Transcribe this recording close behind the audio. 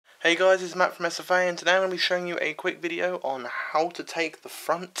Hey guys, it's Matt from SFA, and today I'm going to be showing you a quick video on how to take the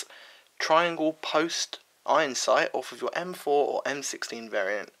front triangle post iron sight off of your M4 or M16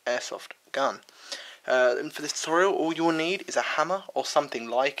 variant airsoft gun. And for this tutorial, all you will need is a hammer or something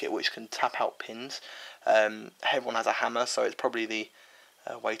like it which can tap out pins. Everyone has a hammer, so it's probably the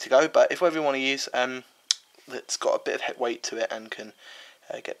way to go, but if whatever you want to use, that's got a bit of weight to it and can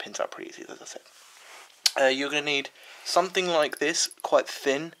get pins out pretty easy, as I said. You're going to need something like this, quite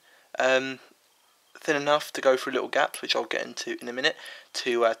thin. Thin enough to go through little gaps, which I'll get into in a minute,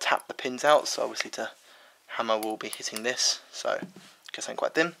 to tap the pins out. So obviously the hammer will be hitting this, so get something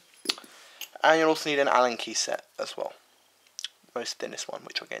quite thin. And you'll also need an Allen key set as well, the most thinnest one,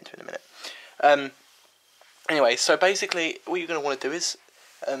 which I'll get into in a minute. Anyway, so basically what you're going to want to do is,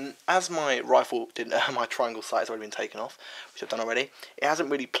 as my rifle didn't, my triangle sight has already been taken off, which I've done already, it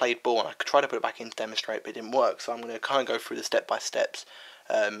hasn't really played ball, and I tried to put it back in to demonstrate, but it didn't work. So I'm going to kind of go through the step-by-steps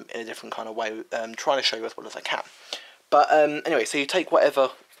in a different kind of way, trying to show you as well as I can. But anyway, so you take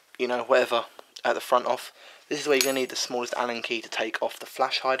whatever at the front off. This is where you're going to need the smallest Allen key to take off the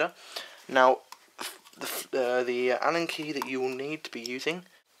flash hider. Now, the Allen key that you will need to be using,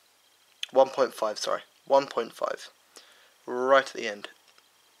 1.5, sorry, 1.5, right at the end,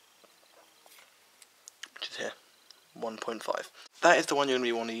 which is here, 1.5. That is the one you're going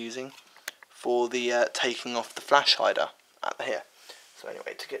to be wanting using for the taking off the flash hider at here. So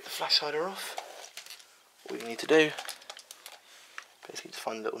anyway, to get the flash hider off, all you need to do, basically just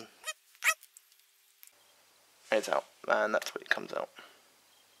find a little, it's out, and that's what it comes out.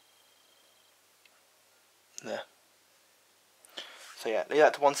 There. So yeah, leave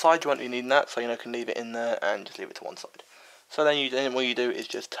that to one side. You won't be needing that, so you can leave it in there and just leave it to one side. So then what you do is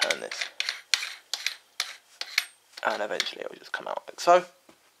just turn this, and eventually it will just come out like so.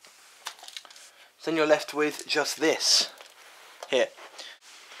 So then you're left with just this here.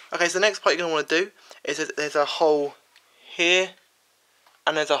 Okay, so the next part you're going to want to do is there's a hole here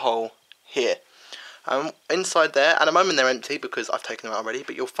and there's a hole here. Inside there, at the moment they're empty because I've taken them out already,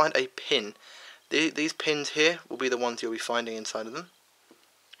 but you'll find a pin. These pins here will be the ones you'll be finding inside of them.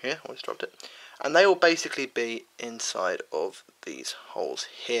 Here, I just dropped it. And they will basically be inside of these holes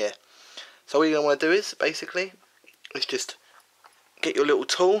here. So what you're going to want to do is basically just get your little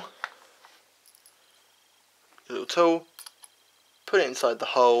tool, put it inside the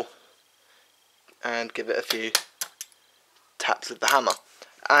hole and give it a few taps with the hammer.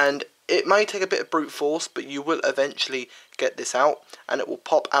 And it may take a bit of brute force, but you will eventually get this out and it will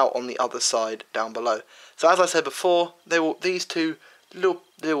pop out on the other side down below. So as I said before, these two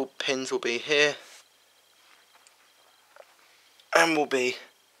little pins will be here and will be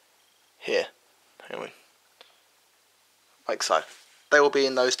here. Anyway, like so. They will be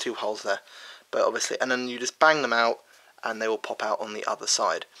in those two holes there. But obviously, and then you just bang them out and they will pop out on the other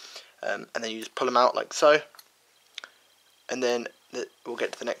side. And then you just pull them out like so. And then we'll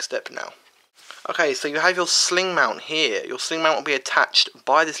get to the next step now. Okay, so you have your sling mount here. Your sling mount will be attached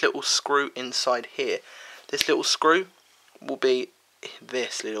by this little screw inside here. This little screw will be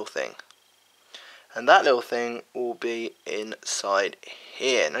this little thing. And that little thing will be inside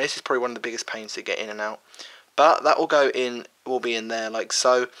here. Now this is probably one of the biggest pains to get in and out. But that will be in there like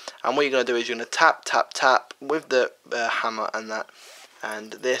so. And what you're going to do is you're going to tap, tap, tap with the hammer and that.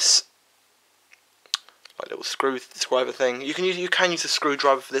 And this, like little screwdriver thing. You can use a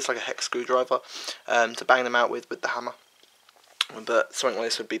screwdriver for this, like a hex screwdriver, to bang them out with the hammer. But something like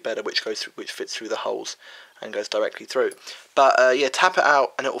this would be better, which fits through the holes and goes directly through. But yeah, tap it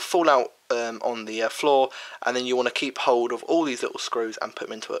out and it will fall out on the floor, and then you want to keep hold of all these little screws and put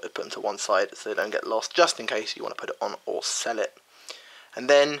them to one side so they don't get lost, just in case you want to put it on or sell it. And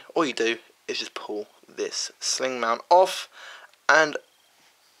then all you do is just pull this sling mount off, and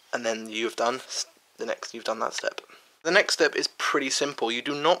then you've done that step. The next step is pretty simple. You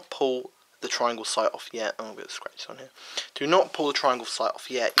do not pull the triangle sight off yet. Oh, I've got scratches on here. Do not pull the triangle sight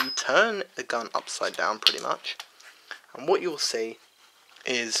off yet. You turn the gun upside down pretty much, and what you'll see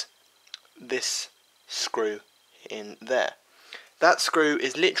is this screw in there. That screw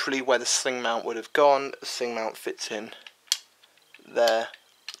is literally where the sling mount would have gone. The sling mount fits in there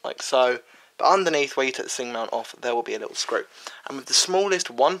like so, but underneath where you take the sling mount off, there will be a little screw. And with the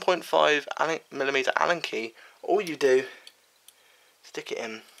smallest 1.5mm Allen key, all you do, stick it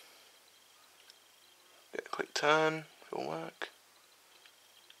in, get a quick turn, it'll work.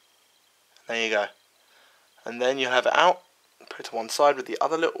 There you go. And then you have it out, put it to one side with the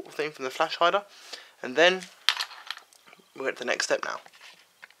other little thing from the flash hider, and then we'll get to the next step now.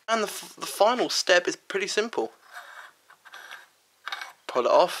 And the final step is pretty simple. Pull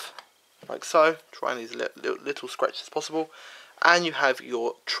it off like so, try and use little scratches as possible, and you have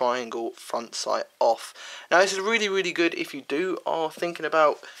your triangle front sight off. Now this is really good if you are thinking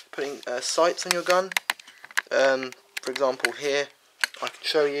about putting sights on your gun. For example here, I can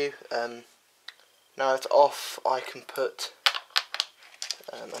show you, now it's off, I can put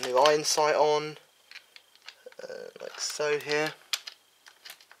a new iron sight on, like so here.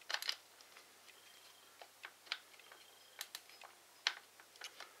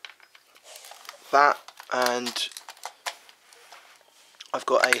 That, and I've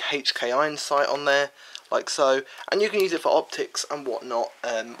got a HK iron sight on there, like so, and you can use it for optics and whatnot,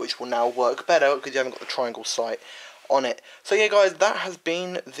 which will now work better because you haven't got the triangle sight on it. So yeah guys, that has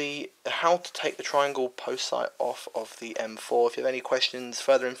been the how to take the triangle post sight off of the M4. If you have any questions,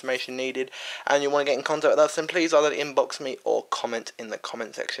 further information needed, and you want to get in contact with us, then please either inbox me or comment in the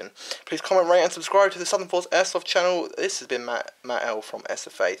comment section. Please comment, rate and subscribe to the Southern Force Airsoft channel. This has been Matt L from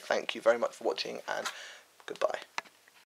SFA. Thank you very much for watching, and goodbye.